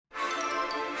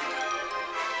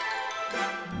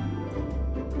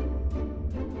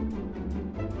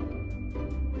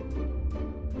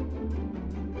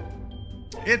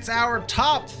It's our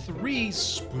top 3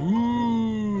 spookiest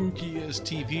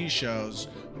TV shows.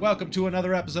 Welcome to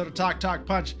another episode of Talk Talk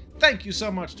Punch. Thank you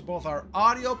so much to both our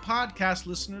audio podcast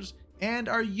listeners and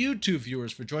our YouTube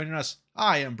viewers for joining us.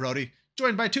 I am Brody,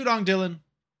 joined by Tudong Dylan.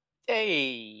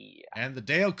 Hey. And the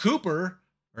Dale Cooper,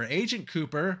 or Agent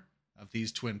Cooper, of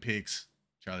these Twin Peaks,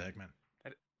 Charlie Heckman.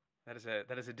 That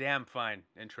is a damn fine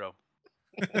intro.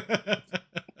 That's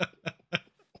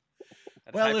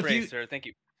high praise, sir. Thank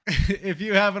you. If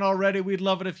you haven't already, we'd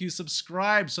love it if you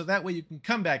subscribe so that way you can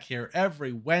come back here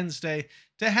every Wednesday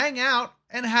to hang out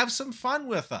and have some fun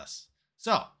with us.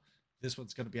 So, this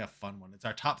one's going to be a fun one. It's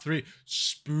our top 3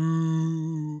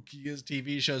 spookiest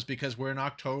TV shows because we're in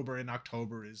October and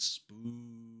October is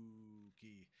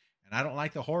spooky. And I don't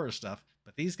like the horror stuff,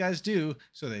 but these guys do,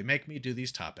 so they make me do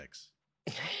these topics.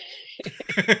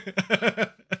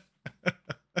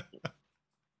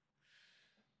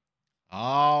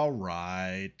 All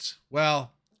right.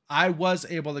 Well, I was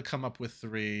able to come up with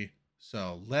 3,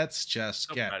 so let's just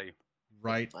get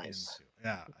right into it.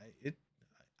 Yeah,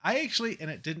 I actually, and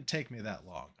it didn't take me that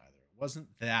long either. It wasn't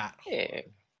that hard.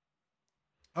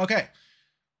 Okay.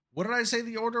 What did I say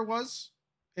the order was?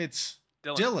 It's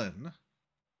Dylan,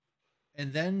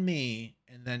 and then me,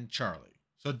 and then Charlie.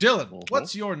 So Dylan,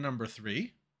 what's your number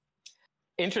 3?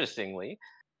 Interestingly,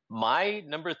 my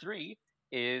number 3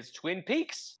 is Twin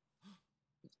Peaks.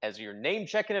 As you're name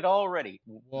checking it already.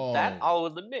 Whoa. That I'll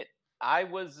admit, I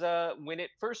was when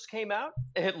it first came out,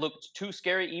 it looked too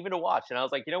scary even to watch, and I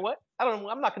was like, you know what? I'm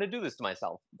not going to do this to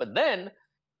myself. But then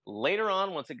later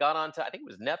on, once it got onto, I think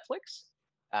it was Netflix,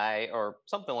 or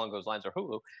something along those lines, or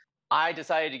Hulu, I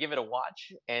decided to give it a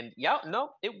watch, and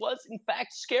it was in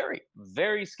fact scary,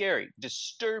 very scary,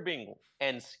 disturbing,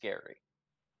 and scary.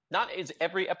 Not is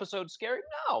every episode scary?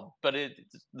 No, but it's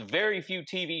very few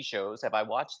TV shows have I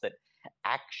watched that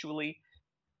actually,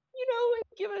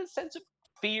 give a sense of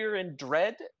fear and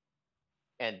dread,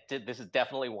 and this is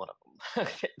definitely one of them.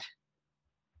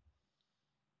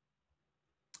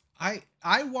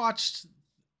 I watched.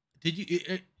 Did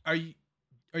you? Are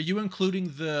you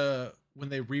including the when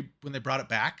they brought it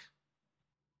back?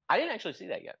 I didn't actually see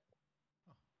that yet.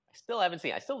 I still haven't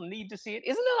seen it. I still need to see it.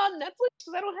 Isn't it on Netflix?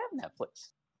 Because I don't have Netflix.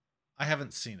 I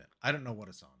haven't seen it. I don't know what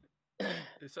it's on.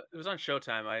 It was on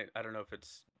Showtime. I don't know if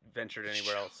it's ventured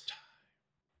anywhere else.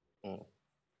 Well,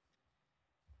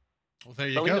 there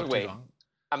you go. Way,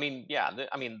 I mean,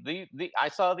 I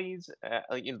saw these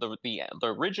the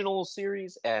original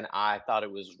series, and I thought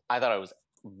it was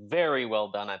very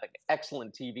well done. I think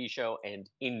excellent TV show, and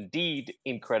indeed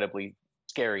incredibly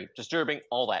scary, disturbing,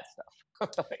 all that stuff.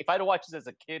 If I'd have watched this as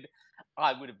a kid,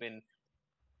 I would have been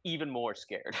even more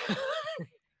scared.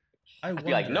 I'd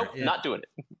be like, nope, not doing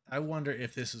it. I wonder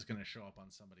if this is going to show up on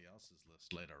somebody else's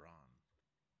list later on.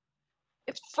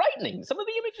 It's frightening. Some of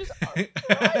the images are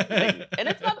frightening. And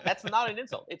that's not an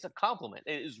insult. It's a compliment.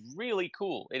 It is really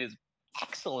cool. It is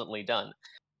excellently done.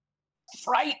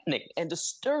 Frightening and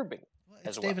disturbing. Well,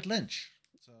 it's David Lynch.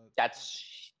 So that's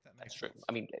true. Sense.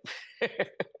 I mean,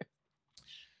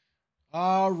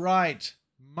 all right.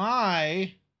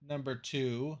 My number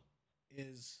 2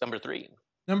 is number 3.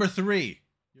 Number 3.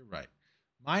 You're right.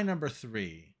 My number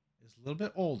 3 is a little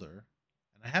bit older,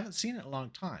 and I haven't seen it in a long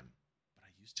time, but I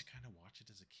used to kind of watch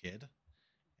it as a kid,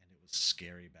 and it was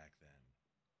scary back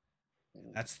then.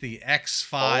 And that's the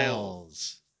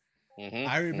X-Files.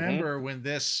 I remember when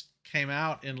this came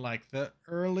out in like the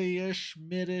early-ish,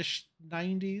 mid-ish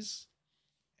 90s,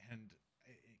 and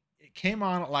it came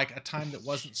on at like a time that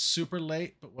wasn't super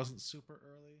late, but wasn't super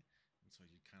early.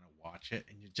 Watch it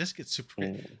and you just get super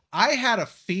I had a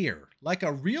fear, like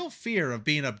a real fear of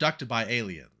being abducted by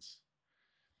aliens.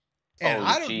 And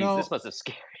I don't know, this must have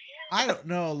scared I don't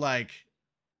know, like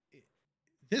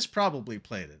this probably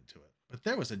played into it, but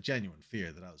there was a genuine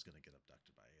fear that I was going to get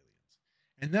abducted by aliens.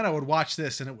 And then I would watch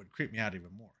this and it would creep me out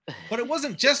even more. But it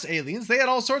wasn't just aliens. They had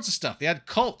all sorts of stuff. They had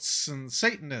cults and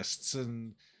Satanists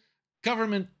and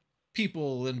government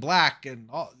people in black and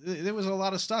all. There was a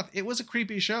lot of stuff. It was a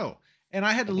creepy show. And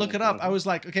I had to look it up. I was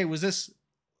like, okay, was this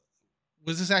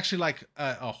actually like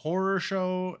a horror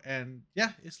show? And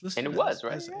yeah, it's listed and it was,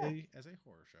 right? as a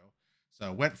horror show.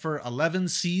 So it went for 11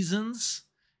 seasons,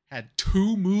 had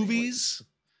 2 movies.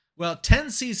 Well,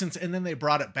 10 seasons, and then they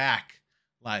brought it back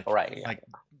like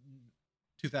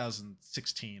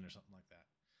 2016 or something like that.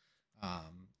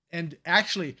 And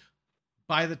actually,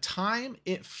 by the time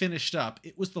it finished up,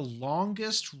 it was the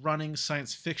longest running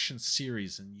science fiction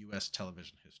series in U.S.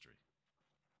 television history.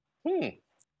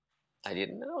 I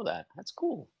didn't know that. That's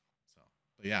cool. So,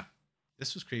 but yeah,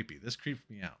 This was creepy. This creeped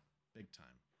me out big time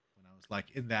when I was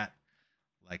like in that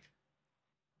like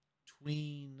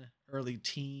tween, early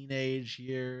teenage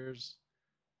years.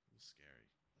 It was scary.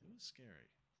 It was scary.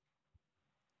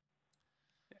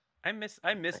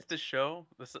 I missed the show.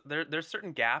 There's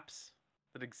certain gaps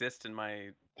that exist in my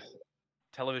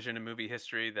television and movie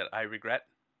history that I regret,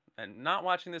 and not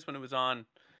watching this when it was on.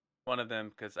 One of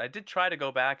them, because I did try to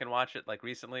go back and watch it like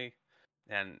recently,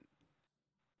 and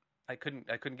I couldn't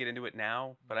get into it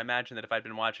now. But I imagine that if I'd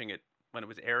been watching it when it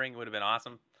was airing, it would have been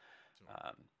awesome.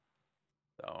 Sure.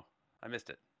 So I missed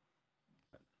it.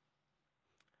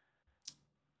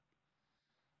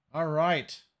 All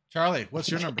right, Charlie, what's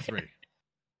your number 3?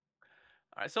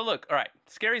 All right, so look, all right,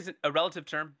 scary is a relative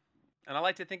term, and I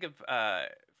like to think of,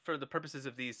 for the purposes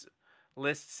of these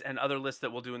lists and other lists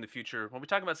that we'll do in the future, when we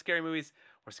talk about scary movies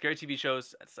or scary TV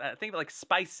shows, think of it like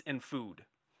spice and food.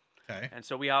 Okay. And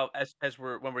so we all, as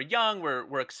when we're young,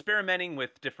 we're experimenting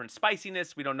with different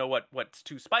spiciness. We don't know what's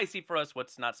too spicy for us,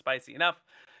 what's not spicy enough,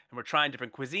 and we're trying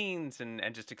different cuisines and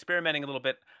just experimenting a little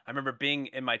bit. I remember being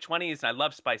in my 20s and I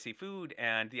love spicy food,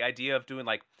 and the idea of doing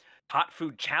like hot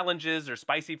food challenges or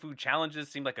spicy food challenges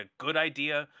seemed like a good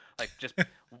idea. Like just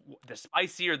the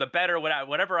spicier the better.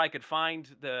 Whatever I could find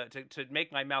to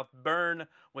make my mouth burn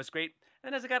was great.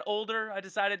 And as I got older, I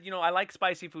decided, I like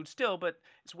spicy food still, but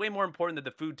it's way more important that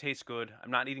the food tastes good.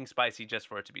 I'm not eating spicy just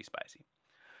for it to be spicy.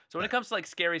 So when it comes to like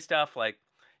scary stuff, like,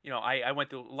 I went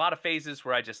through a lot of phases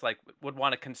where I just like would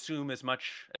want to consume as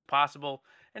much as possible.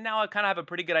 And now I kind of have a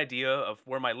pretty good idea of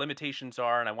where my limitations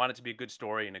are, and I want it to be a good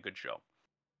story and a good show.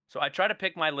 So I try to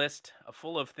pick my list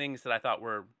full of things that I thought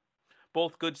were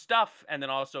both good stuff and then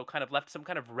also kind of left some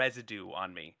kind of residue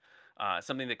on me.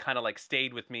 Something that kind of like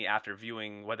stayed with me after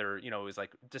viewing, whether, it was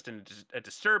like just in a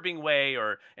disturbing way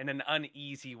or in an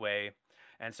uneasy way.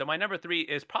 And so my number 3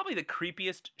 is probably the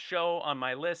creepiest show on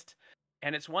my list.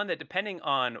 And it's one that, depending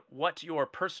on what your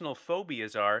personal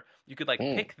phobias are, you could like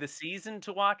pick the season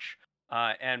to watch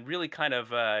and really kind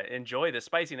of enjoy the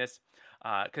spiciness.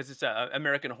 Because it's a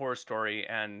American Horror Story,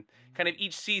 and kind of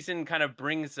each season kind of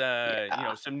brings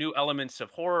Yeah. some new elements of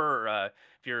horror.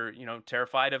 If you're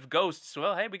terrified of ghosts,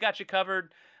 well, hey, we got you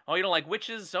covered. Oh, you don't like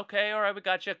witches? Okay, all right, we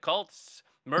got you. Cults,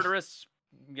 murderous,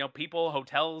 people,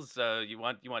 hotels. You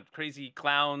want crazy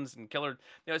clowns and killer.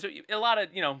 So a lot of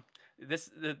this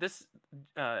this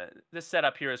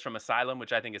setup here is from Asylum,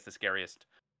 which I think is the scariest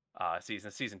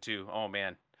season 2. Oh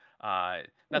man,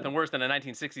 nothing worse than a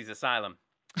 1960s Asylum.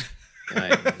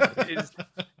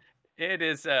 It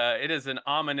is an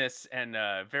ominous and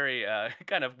very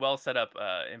kind of well set up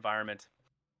environment.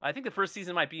 I think the first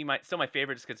season might be still my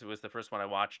favorite, just because it was the first one I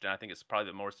watched, and I think it's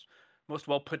probably the most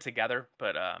well put together.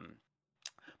 But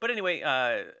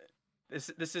anyway,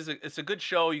 this is it's a good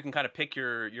show. You can kind of pick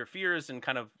your fears and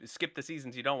kind of skip the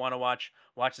seasons you don't want to watch.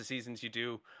 Watch the seasons you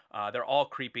do. They're all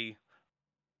creepy,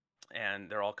 and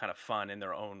they're all kind of fun in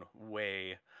their own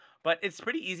way. But it's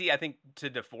pretty easy, I think, to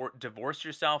divorce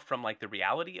yourself from like the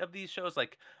reality of these shows.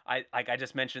 Like I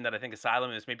just mentioned that I think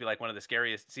Asylum is maybe like one of the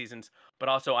scariest seasons, but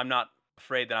also I'm not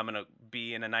afraid that I'm gonna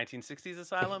be in a 1960s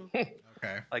asylum.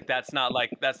 Okay. Like that's not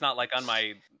like on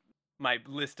my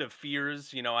list of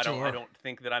fears. I Sure. don't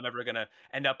think that I'm ever gonna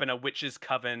end up in a witch's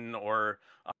coven or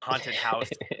a haunted house.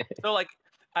 So like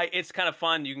it's kind of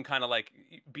fun. You can kind of like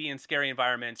be in scary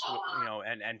environments,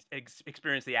 and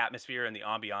experience the atmosphere and the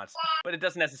ambiance, but it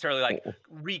doesn't necessarily like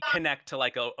reconnect to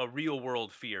like a real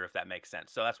world fear, if that makes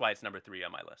sense. So that's why it's number 3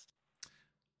 on my list.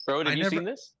 Bro, have you seen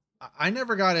this? I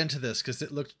never got into this because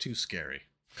it looked too scary.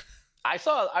 I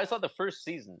saw the first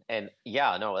season, and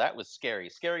yeah, no, that was scary.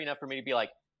 Scary enough for me to be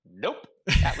like, nope,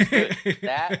 that was good.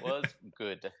 That was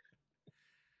good.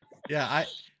 Yeah,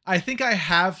 I think I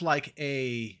have like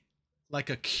a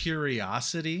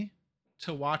curiosity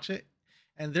to watch it.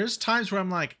 And there's times where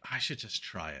I'm like, I should just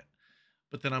try it.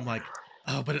 But then I'm like,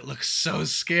 oh, but it looks so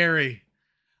scary.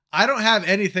 I don't have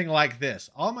anything like this.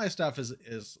 All my stuff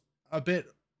is a bit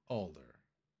older.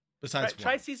 Besides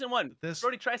try season 1.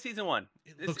 Brody, try season 1.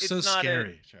 It looks so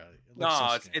scary, Charlie.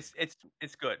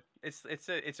 It's good.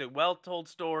 It's a well told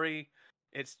story.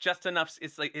 It's just enough.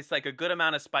 It's like a good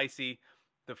amount of spicy.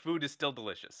 The food is still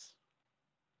delicious.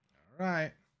 All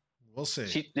right, we'll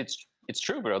see. It's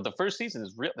true, bro. The first season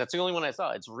is real. That's the only one I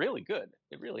saw. It's really good.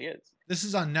 It really is. This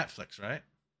is on Netflix, right?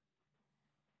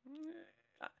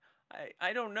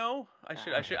 I don't know.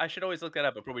 I should always look that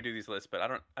up before we do these lists, but I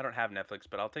don't have Netflix,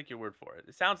 but I'll take your word for it.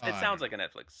 It sounds like a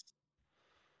Netflix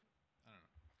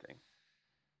thing.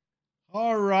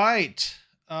 All right.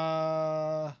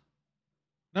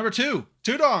 Number 2,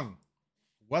 Tudong.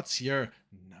 What's your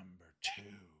number 2?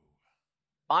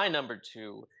 My number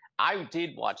 2. I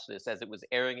did watch this as it was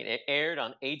airing. It aired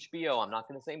on HBO. I'm not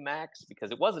going to say Max because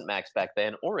it wasn't Max back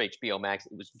then, or HBO Max.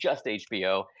 It was just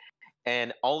HBO.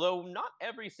 And although not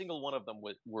every single one of them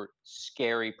were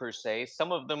scary per se,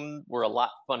 some of them were a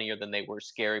lot funnier than they were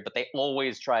scary, but they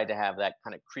always tried to have that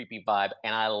kind of creepy vibe.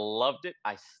 And I loved it.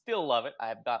 I still love it.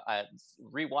 I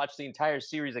rewatched the entire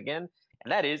series again,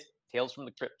 and that is Tales from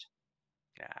the Crypt.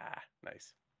 Ah,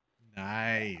 nice.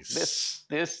 Nice.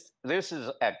 This is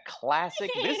a classic.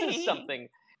 This is something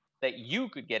that you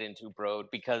could get into, bro,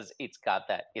 because it's got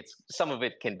that. It's some of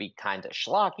it can be kind of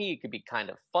schlocky, it could be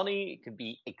kind of funny, it could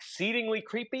be exceedingly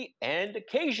creepy, and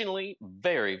occasionally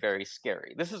very, very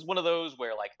scary. This is one of those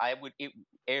where like it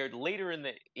aired later in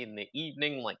the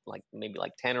evening, like maybe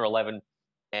like 10 or 11.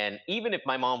 And even if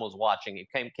my mom was watching, it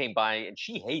came by and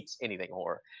she hates anything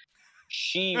horror.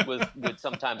 She would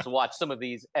sometimes watch some of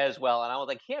these as well, and I was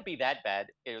like, can't be that bad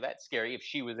or that scary if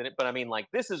she was in it. But I mean, like,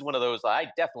 this is one of those that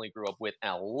I definitely grew up with, and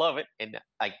I love it. And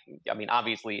I mean,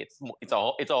 obviously, it's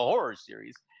a horror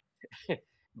series,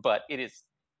 but it is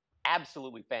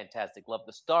absolutely fantastic. Love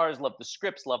the stars, love the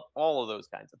scripts, love all of those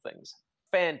kinds of things.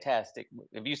 Fantastic.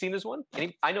 Have you seen this one?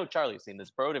 I know Charlie's seen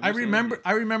this, bro. Have you seen it?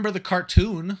 I remember the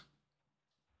cartoon.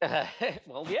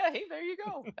 Well, yeah. Hey, there you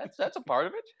go. That's a part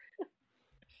of it.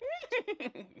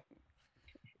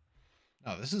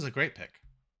 No, this is a great pick.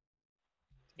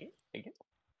 Thank you.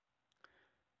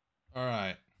 All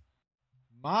right.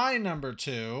 My number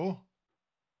 2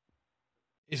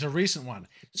 is a recent one.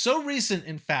 So recent,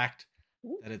 in fact,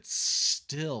 that it's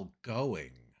still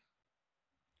going.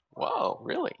 Whoa,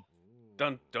 really?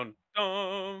 Dun dun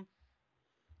dun.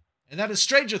 And that is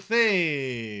Stranger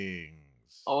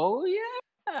Things. Oh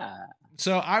yeah.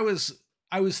 So I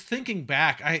was thinking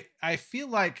back. I feel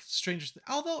like Stranger Things,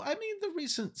 although I mean the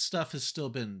recent stuff has still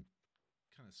been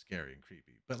kind of scary and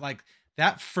creepy, but like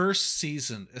that first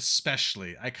season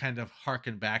especially, I kind of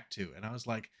harken back to, and I was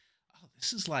like, oh,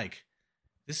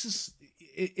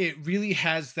 it really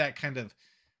has that kind of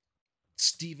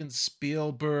Steven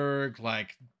Spielberg,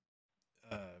 like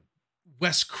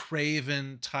Wes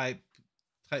Craven type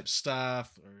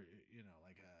stuff, or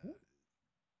like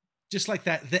just like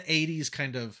that, the 80s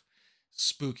kind of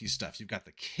spooky stuff. You've got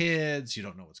the kids, you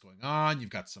don't know what's going on,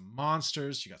 you've got some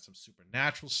monsters, you got some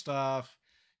supernatural stuff,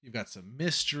 you've got some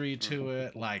mystery to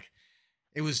it. Like,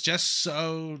 it was just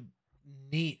so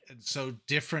neat and so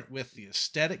different with the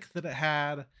aesthetic that it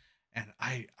had, and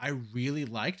I really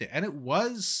liked it. And it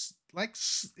was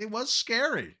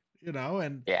scary,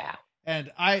 and Yeah.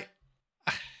 and I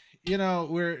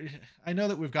know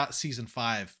that we've got season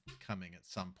 5 coming at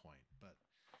some point, but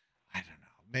I don't know.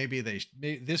 Maybe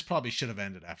this probably should have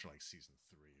ended after like season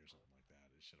 3 or something like that.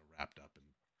 It should have wrapped up in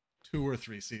 2 or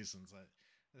 3 seasons.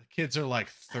 The kids are like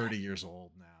 30 years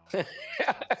old now.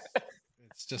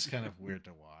 It's just kind of weird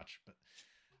to watch,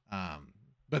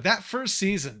 but that first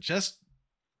season, just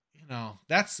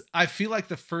I feel like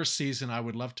the first season I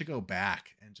would love to go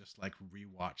back and just like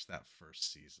rewatch that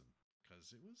first season,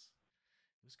 because it was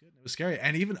good. It was scary.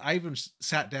 And I even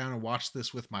sat down and watched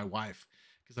this with my wife,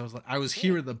 because I was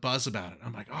hearing the buzz about it.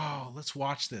 I'm like, oh, let's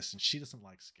watch this. And she doesn't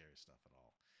like scary stuff at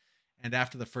all. And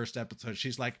after the first episode,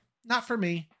 she's like, not for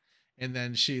me. And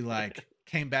then she like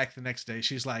came back the next day.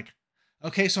 She's like,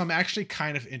 okay, so I'm actually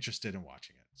kind of interested in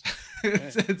watching it.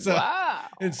 Wow.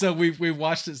 And so we've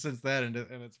watched it since then, and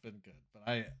it's been good.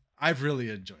 But I've really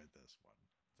enjoyed this one.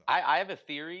 So. I have a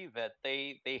theory that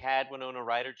they had Winona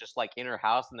Ryder just like in her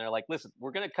house, and they're like, listen,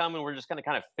 we're gonna come and we're just gonna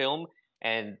kind of film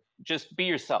and just be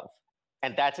yourself.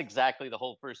 And that's exactly the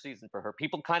whole first season for her.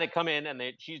 People kind of come in and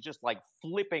she's just like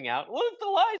flipping out. Look, the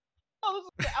lights. Oh, this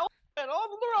is the outfit.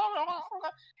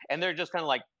 And they're just kind of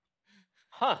like,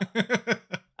 huh.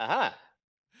 Uh-huh.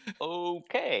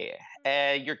 Okay.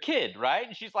 Your kid, right?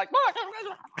 And she's like,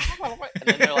 and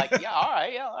then they're like, yeah, all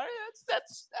right.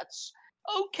 That's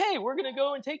okay. We're going to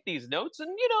go and take these notes and,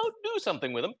 do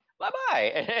something with them.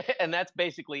 Bye-bye. And that's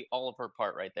basically all of her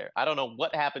part right there. I don't know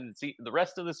what happened in the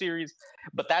rest of the series,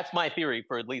 but that's my theory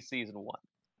for at least season 1.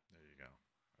 There you go.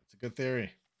 That's a good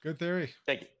theory. Good theory.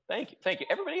 Thank you.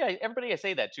 Everybody I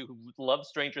say that to who loves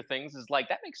Stranger Things is like,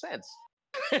 that makes sense.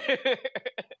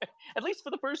 At least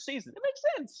for the first season, it makes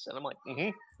sense. And I'm like,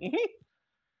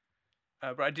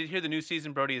 But I did hear the new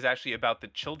season, Brody, is actually about the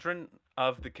children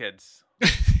of the kids.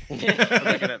 So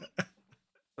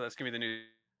that's gonna be the new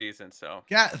season. So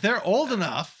yeah, they're old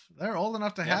enough. They're old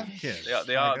enough to have kids.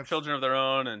 They are children of their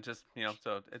own, and just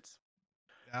so it's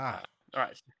all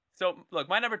right. So look,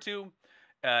 my number 2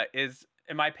 is,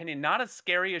 in my opinion, not as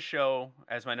scary a show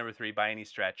as my number 3 by any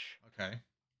stretch. Okay.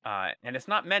 And it's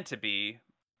not meant to be,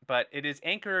 but it is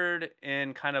anchored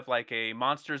in kind of like a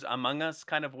Monsters Among Us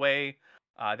kind of way,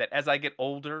 that as I get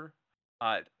older,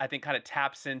 I think kind of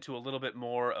taps into a little bit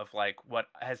more of like what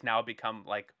has now become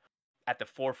like at the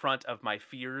forefront of my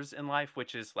fears in life,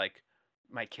 which is like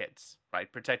my kids,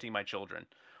 right? Protecting my children.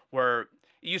 Where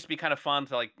it used to be kind of fun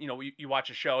to like, you watch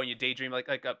a show and you daydream like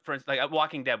for instance, like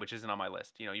Walking Dead, which isn't on my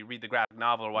list. You read the graphic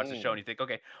novel or watch the show and you think,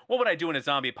 okay, what would I do in a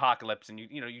zombie apocalypse? And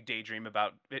you daydream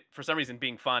about it for some reason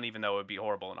being fun, even though it would be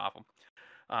horrible and awful.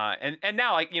 And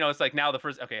now like it's like now the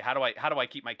first, okay, how do I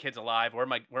keep my kids alive? Where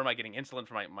am I getting insulin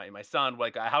for my son?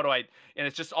 Like how do I? And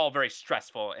it's just all very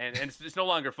stressful and it's no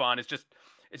longer fun. It's just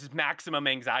maximum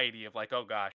anxiety of like, oh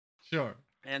gosh. Sure.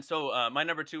 And so my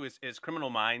number two is Criminal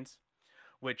Minds,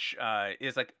 which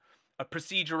is like a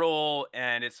procedural,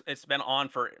 and it's been on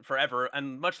for forever.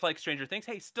 And much like Stranger Things,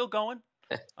 hey, still going.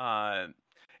 And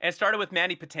it started with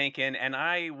Mandy Patinkin, and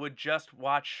I would just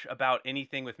watch about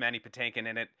anything with Mandy Patinkin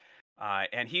in it.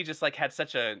 And he just like had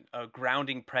such a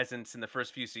grounding presence in the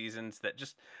first few seasons that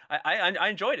just I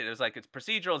enjoyed it. It was like it's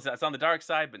procedural, it's on the dark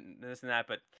side, but this and that.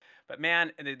 But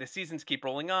man, the seasons keep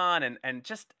rolling on, and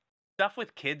just stuff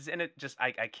with kids in it. Just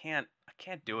I can't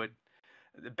do it.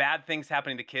 The bad things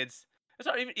happening to kids. It's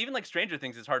not even like Stranger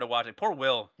Things is hard to watch. Like, poor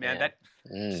Will, man. Yeah.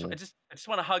 That I just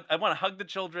want to hug. I want to hug the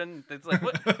children. It's like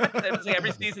what? It's like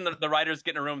every season the writers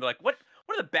get in a room. They're like, what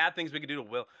are the bad things we could do to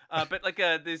Will? But like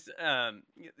this,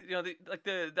 like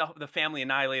the family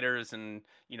annihilators, and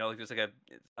like there's like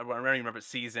I don't remember a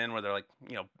season where they're like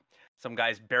some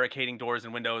guys barricading doors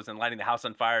and windows and lighting the house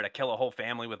on fire to kill a whole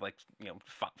family with like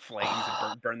flames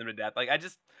and burn them to death. Like I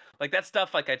just like that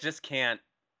stuff. Like I just can't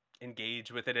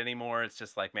engage with it anymore. It's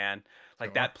just like, man,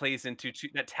 like Sure.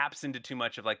 that taps into too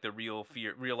much of like the real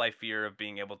life fear of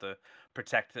being able to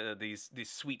protect these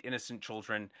sweet innocent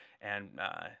children.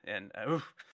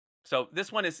 Oof. So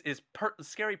this one is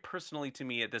scary personally to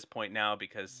me at this point now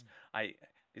because I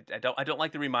I don't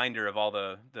like the reminder of all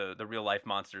the real life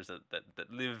monsters that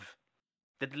live.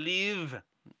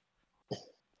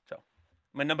 So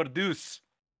my number deuce.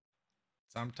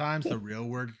 Sometimes the real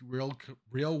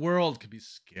world can be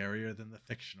scarier than the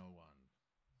fictional one.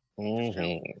 It's true.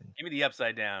 Mhm. Give me the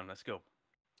upside down. Let's go.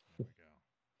 There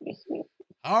we go.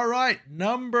 All right,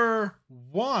 number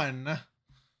one.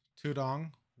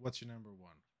 Tudong, what's your number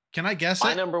one? Can I guess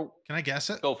My it? number. Can I guess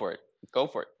it? Go for it. Go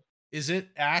for it. Is it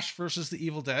Ash versus the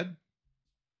Evil Dead?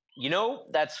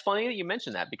 That's funny that you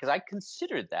mentioned that because I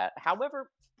considered that. However,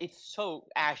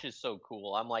 Ash is so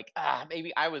cool. I'm like,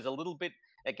 maybe I was a little bit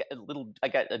like I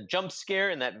got a jump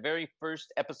scare in that very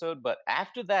first episode, but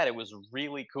after that it was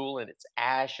really cool and it's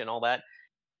Ash and all that.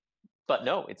 But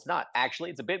no, it's not. Actually,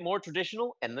 it's a bit more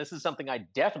traditional, and this is something I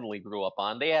definitely grew up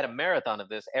on. They had a marathon of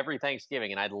this every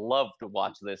Thanksgiving, and I'd love to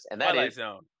watch this. And that Twilight is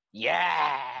Zone.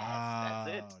 yes, that's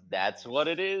it. Oh, That's nice. what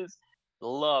it is.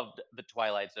 Loved the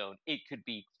Twilight Zone. It could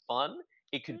be fun,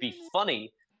 it could be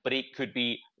funny, but it could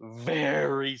be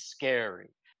very scary.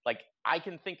 Like I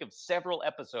can think of several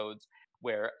episodes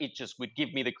where it just would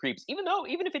give me the creeps. Even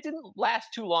if it didn't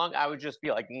last too long, I would just be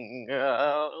like,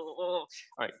 all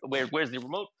right, where's the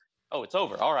remote? Oh, it's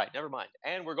over. All right, never mind.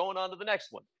 And we're going on to the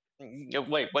next one.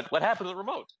 Wait, what happened to the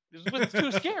remote? This was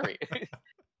too scary.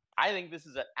 I think this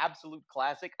is an absolute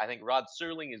classic. I think Rod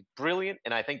Serling is brilliant,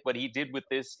 and I think what he did with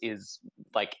this is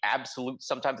like absolute.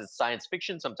 Sometimes it's science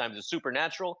fiction, sometimes it's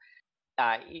supernatural.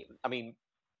 I mean,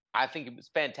 I think it was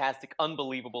fantastic,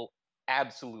 unbelievable,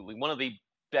 absolutely one of the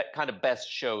kind of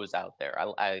best shows out there.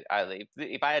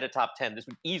 If I had a top 10, this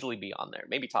would easily be on there.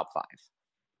 Maybe top 5.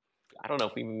 I don't know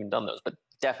if we've even done those, but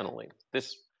definitely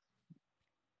this.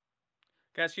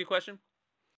 Can I ask you a question?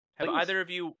 Have Please, either of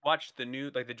you watched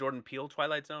the Jordan Peele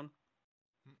Twilight Zone?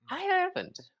 I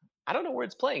haven't. I don't know where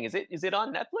it's playing. Is it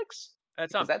on Netflix?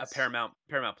 It's Because on that's Paramount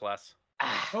Plus.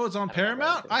 Oh, it's on I don't have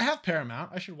Paramount? anything. I have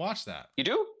Paramount. I should watch that. You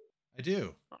do? I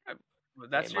do. All right. Well,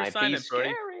 that's It your might be assignment, Brody.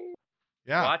 scary.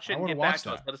 Yeah, Watch it I and want to get back watch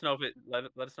to us. that. Let us know if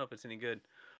let us know if it's any good.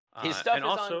 His stuff And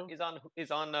also,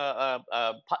 is on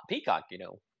Peacock.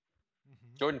 Mhm.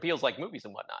 Jordan Peele's like movies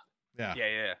and whatnot. Yeah.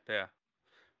 yeah.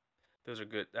 Those are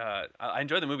good. I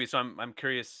enjoy the movie, so I'm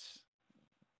curious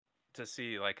to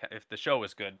see like if the show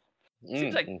is good. Mm-hmm.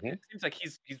 It seems like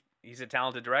he's a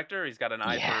talented director. He's got an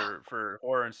eye Yeah. for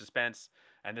horror and suspense,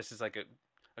 and this is like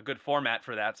a good format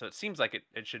for that. So it seems like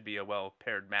it should be a well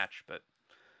paired match. But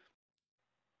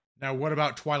Now, what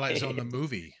about Twilight Zone the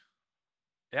movie?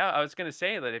 yeah, I was gonna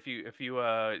say that if you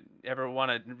ever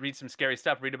want to read some scary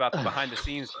stuff, read about the behind the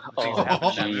scenes things that happen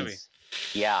in that movie. Jeez.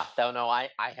 Yeah, no, I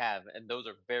have, and those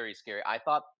are very scary. I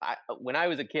thought when I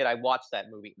was a kid, I watched that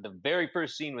movie. The very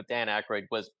first scene with Dan Aykroyd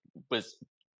was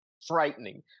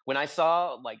frightening. When I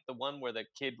saw like the one where the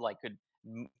kid like could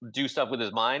do stuff with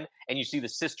his mind, and you see the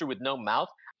sister with no mouth.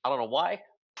 I don't know why.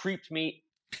 creeped me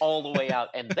all the way out.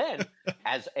 And then,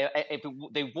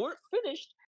 they weren't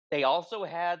finished, they also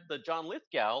had the John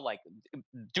Lithgow like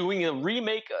doing a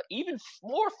remake, even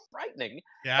more frightening,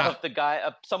 Yeah, of the guy.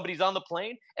 Somebody's on the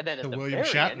plane, and then the at the William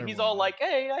very end, Shatner he's one. all like,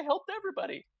 "Hey, I helped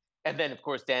everybody." And then, of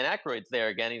course, Dan Aykroyd's there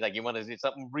again. He's like, "You want to do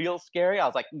something real scary?" I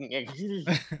was like,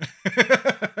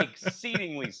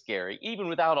 exceedingly scary, even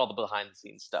without all the behind the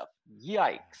scenes stuff.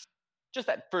 Yikes. Just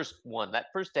that first one, that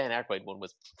first Dan Aykroyd one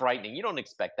was frightening. You don't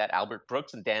expect that. Albert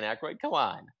Brooks and Dan Aykroyd. Come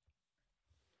on.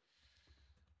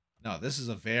 No, this is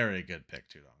a very good pick,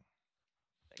 Tudong.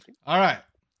 Thank you. All right.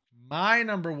 My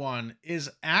number one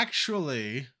is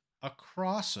actually a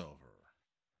crossover.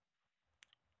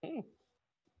 Hmm.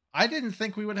 I didn't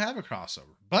think we would have a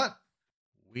crossover, but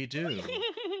we do.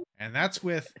 And that's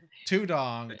with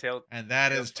Tudong, and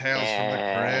that is Tales from the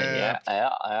Crypt.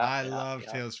 I love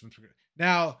Tales from the Crypt.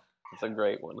 Now, it's a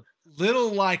great one.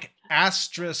 Little like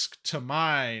asterisk to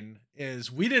mine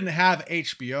is we didn't have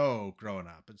HBO growing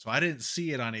up, and so I didn't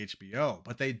see it on HBO,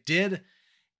 but they did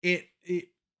it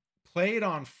played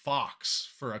on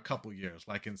Fox for a couple years,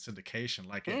 like in syndication,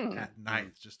 like at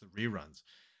night, just the reruns.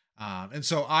 And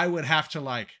so I would have to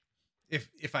like,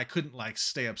 if I couldn't like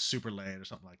stay up super late or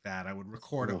something like that, I would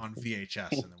record it on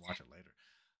VHS and then watch it later.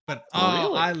 But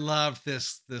Really? I loved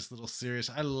this little series.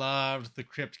 I loved the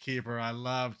Crypt Keeper. I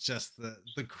loved just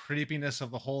the creepiness of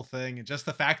the whole thing, and just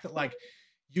the fact that like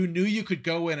you knew you could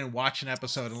go in and watch an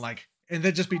episode and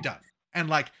then just be done. And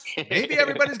like maybe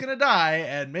everybody's gonna die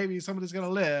and maybe somebody's gonna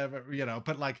live,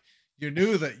 but like you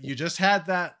knew that you just had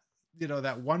that,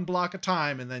 that one block of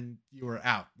time and then you were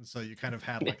out. And so you kind of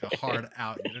had like a hard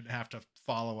out. You didn't have to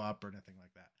follow up or anything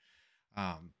like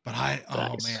that. But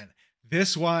oh man,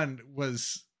 this one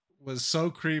was so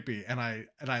creepy, and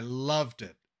I loved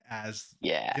it as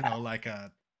like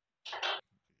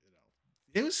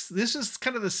this is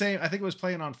kind of the same. I think it was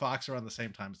playing on Fox around the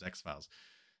same time as X-Files.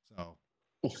 So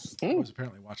I was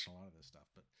apparently watching a lot of this stuff,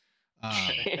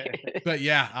 but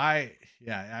yeah,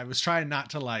 I was trying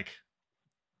not to like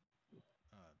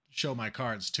show my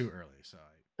cards too early, so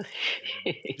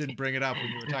I didn't bring it up when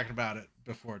you were talking about it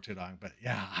before too long. But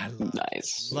yeah, I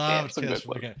loved Tales from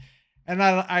the Crypt, and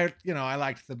I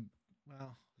liked I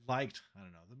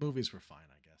don't know, the movies were fine,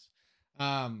 I guess.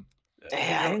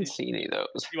 I didn't see any of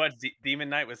those. You watched Demon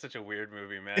Knight was such a weird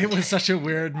movie, man. It was such a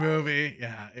weird movie.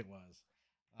 Yeah, it was.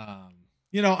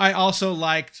 I also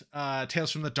liked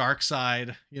Tales from the Dark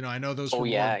Side. I know those were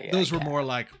were more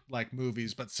like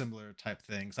movies, but similar type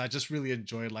things. I just really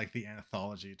enjoyed like the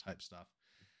anthology type stuff.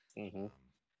 But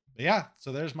yeah,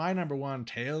 so there's my number one,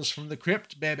 Tales from the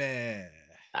Crypt, baby.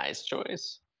 Nice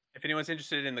choice. If anyone's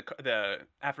interested in the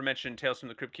aforementioned Tales from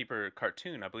the Crypt Keeper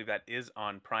cartoon, I believe that is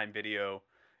on Prime Video,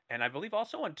 and I believe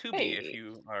also on Tubi if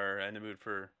you are in the mood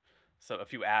for a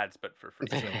few ads, but for free.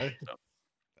 So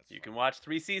you can watch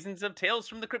 3 seasons of Tales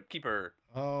from the Crypt Keeper.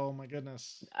 Oh my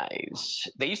goodness! Nice.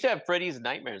 They used to have Freddy's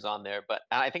Nightmares on there, but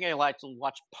I think I like to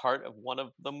watch part of one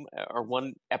of them or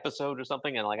one episode or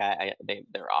something, and like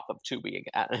they're off of Tubi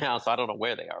now, so I don't know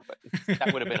where they are, but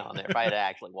that would have been on there if I had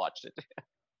actually watched it.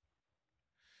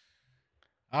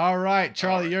 All right,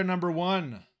 Charlie, you're number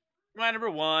one. My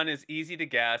number one is easy to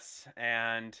guess,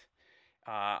 and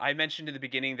I mentioned in the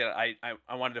beginning that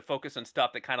I wanted to focus on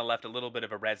stuff that kind of left a little bit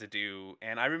of a residue.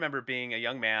 And I remember being a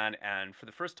young man and for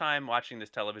the first time watching this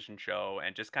television show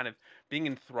and just kind of being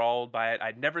enthralled by it.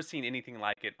 I'd never seen anything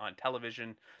like it on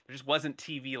television. There just wasn't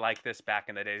TV like this back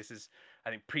in the day. This is, I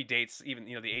think, predates even,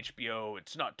 the HBO.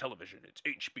 It's not television, it's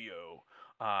HBO.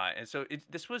 And so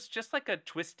this was just like a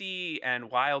twisty and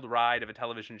wild ride of a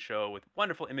television show with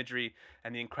wonderful imagery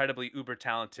and the incredibly uber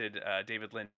talented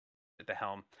David Lynch at the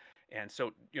helm. And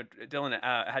so, Dylan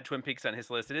had Twin Peaks on his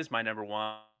list. It is my number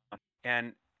one,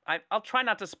 and I'll try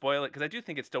not to spoil it because I do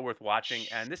think it's still worth watching.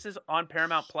 And this is on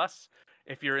Paramount Plus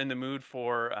if you're in the mood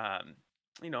for, a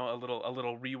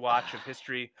little rewatch of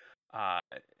history.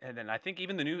 And then I think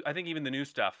even the new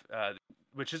stuff,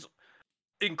 which is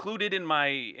included in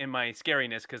my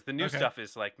scariness, because the new stuff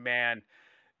is like, man,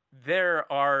 there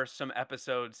are some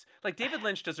episodes like David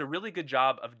Lynch does a really good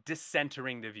job of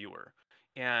decentering the viewer.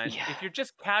 And if you're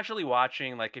just casually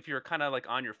watching, like if you're kind of like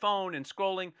on your phone and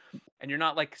scrolling and you're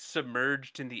not like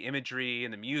submerged in the imagery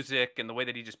and the music and the way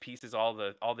that he just pieces all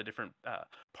the different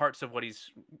parts of what he's,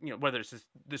 whether it's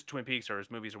this Twin Peaks or his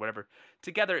movies or whatever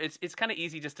together, it's kind of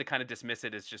easy just to kind of dismiss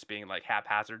it as just being like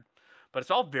haphazard. But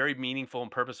it's all very meaningful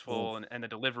and purposeful, and the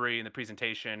delivery and the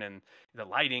presentation and the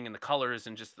lighting and the colors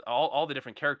and just all the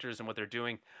different characters and what they're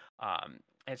doing.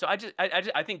 And so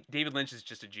I think David Lynch is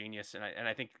just a genius, and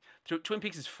I think Twin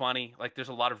Peaks is funny. Like there's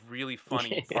a lot of really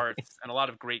funny parts and a lot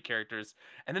of great characters,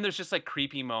 and then there's just like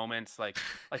creepy moments, like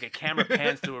a camera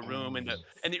pans through a room in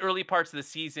the early parts of the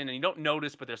season, and you don't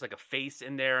notice, but there's like a face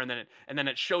in there, and then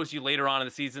it shows you later on in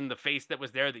the season the face that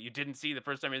was there that you didn't see the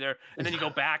first time you're there, and then you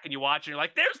go back and you watch, and you're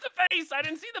like, there's the face, I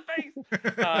didn't see the face,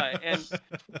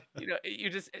 and you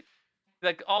just.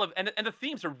 Like all of and the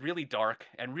themes are really dark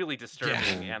and really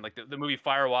disturbing, and like the movie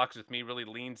Fire Walks with Me really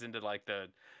leans into like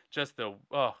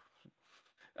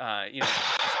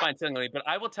spine-tingling. But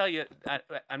I will tell you,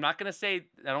 I'm not gonna say,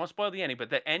 I don't want to spoil the ending,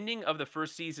 but the ending of the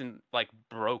first season like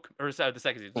broke, or sorry, the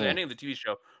second season, the ending of the TV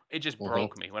show, it just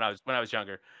broke me when I was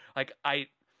younger. Like I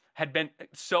had been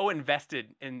so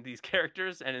invested in these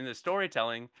characters and in the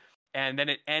storytelling, and then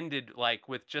it ended like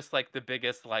with just like the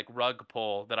biggest like rug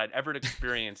pull that I'd ever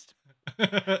experienced.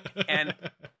 And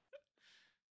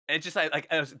it just I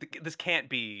was, this can't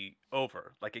be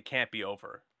over. Like it can't be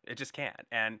over. It just can't.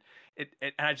 And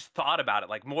and I just thought about it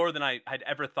like more than I had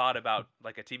ever thought about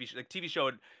like a TV show. Like TV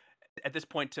show at this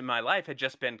point in my life had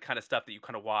just been kind of stuff that you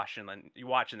kind of watch and then you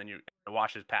watch and then you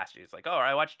watch it past you. It's like, oh,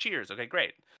 I watched Cheers. Okay,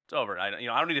 great. It's over. I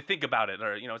don't need to think about it.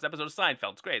 Or it's an episode of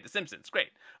Seinfeld. It's great. The Simpsons. Great.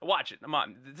 I watch it. I'm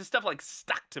on. This stuff like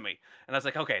stuck to me, and I was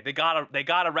like, okay, they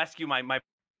gotta rescue my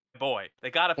boy. They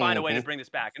gotta find a way to bring this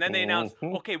back. And then they announced,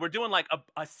 okay, we're doing like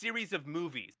a series of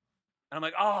movies. And I'm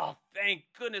like, oh, thank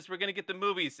goodness we're gonna get the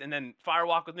movies. And then Fire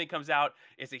Walk with Me comes out.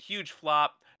 It's a huge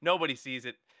flop. Nobody sees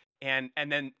it. And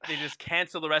then they just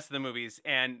cancel the rest of the movies.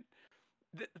 And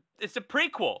it's a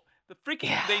prequel.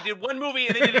 They did one movie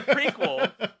and they did a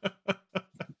prequel.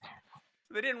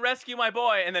 They didn't rescue my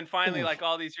boy, and then finally, like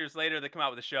all these years later, they come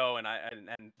out with a show, and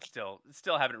and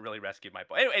still haven't really rescued my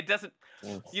boy. Anyway, it doesn't.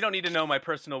 You don't need to know my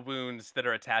personal wounds that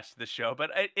are attached to the show, but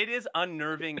it is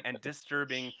unnerving and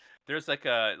disturbing. There's like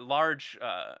a large,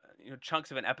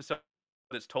 chunks of an episode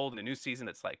that's told in a new season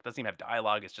that's like doesn't even have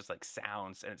dialogue. It's just like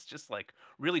sounds, and it's just like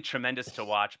really tremendous to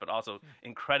watch, but also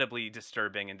incredibly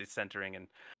disturbing and decentering, and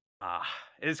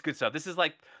it is good stuff. This is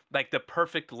like the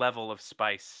perfect level of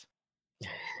spice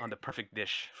on the perfect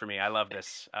dish for me. I love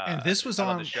this. And this was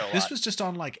was just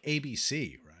on like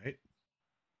ABC, right?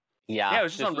 Yeah, it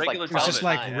was just on regular television. It was just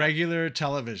like regular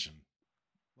television.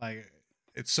 Like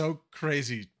it's so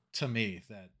crazy to me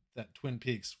that Twin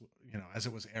Peaks, as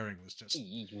it was airing, was just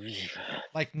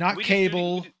like not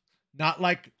cable, not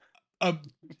like an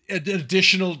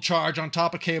additional charge on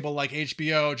top of cable like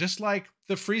HBO, just like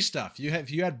the free stuff.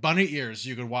 If you had bunny ears,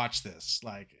 you could watch this.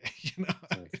 Like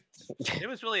It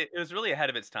was really ahead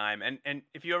of its time, and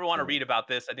if you ever want to read about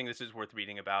this, I think this is worth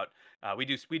reading about. We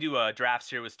do drafts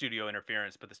here with studio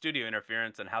interference, but the studio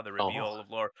interference and how the reveal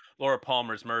of Laura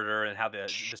Palmer's murder and how the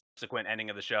subsequent ending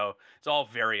of the show, it's all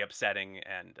very upsetting,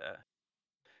 and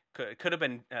could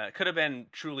have been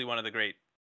truly one of the great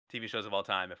TV shows of all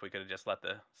time if we could have just let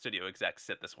the studio execs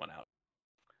sit this one out.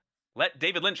 Let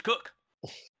David Lynch cook.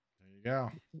 There you go.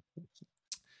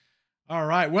 All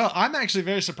right. Well, I'm actually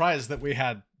very surprised that we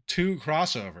had 2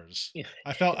 crossovers.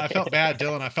 I felt bad,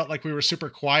 Dylan. I felt like we were super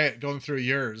quiet going through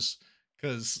yours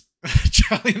because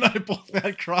Charlie and I both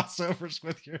had crossovers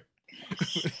with your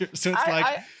so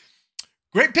it's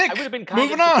great pick. I would have been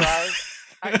moving on.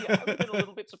 I would have been a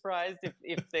little bit surprised if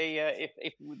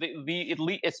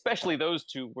especially those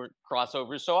 2 were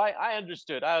crossovers. So I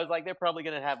understood. I was like, they're probably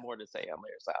going to have more to say on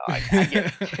there. So I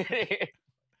get it.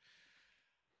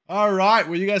 All right.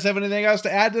 Well, you guys have anything else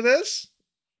to add to this?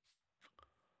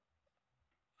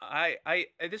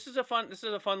 This is a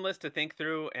fun list to think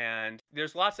through, and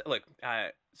there's lots of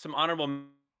some honorable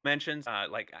mentions,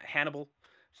 like Hannibal.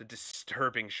 It's a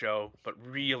disturbing show, but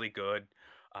really good.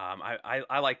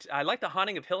 I liked The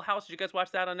Haunting of Hill House. Did you guys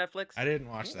watch that on Netflix? I didn't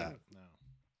watch that. No.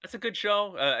 That's a good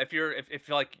show. If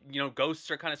like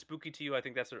ghosts are kind of spooky to you, I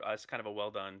think that's kind of a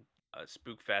well done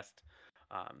spook fest.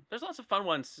 There's lots of fun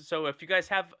ones. So if you guys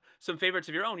have some favorites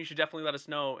of your own, you should definitely let us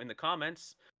know in the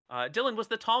comments. Dylan, was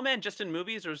the Tall Man just in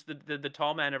movies, or did the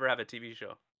Tall Man ever have a TV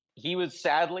show? He was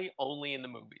sadly only in the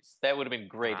movies. That would have been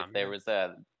great if there was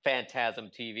a Phantasm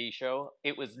TV show.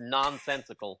 It was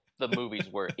nonsensical. The movies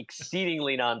were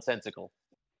exceedingly nonsensical.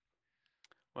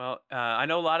 Well, I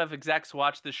know a lot of execs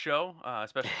watch this show,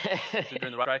 especially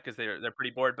during the strike because they're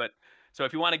pretty bored. But so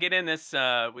if you want to get in this,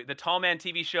 the Tall Man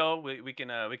TV show, we can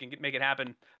make it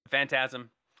happen. Phantasm,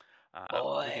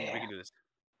 we can do this.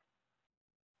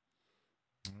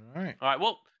 All right.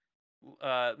 Well,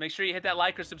 make sure you hit that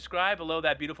like or subscribe below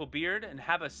that beautiful beard, and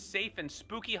have a safe and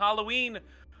spooky Halloween.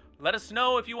 Let us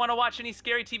know if you want to watch any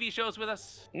scary TV shows with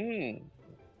us.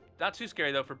 Not too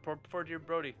scary though for poor dear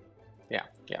Brody. Yeah.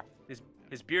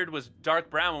 His beard was dark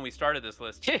brown when we started this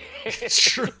list. It's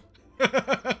true.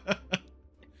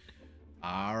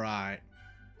 All right.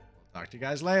 We'll talk to you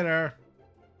guys later.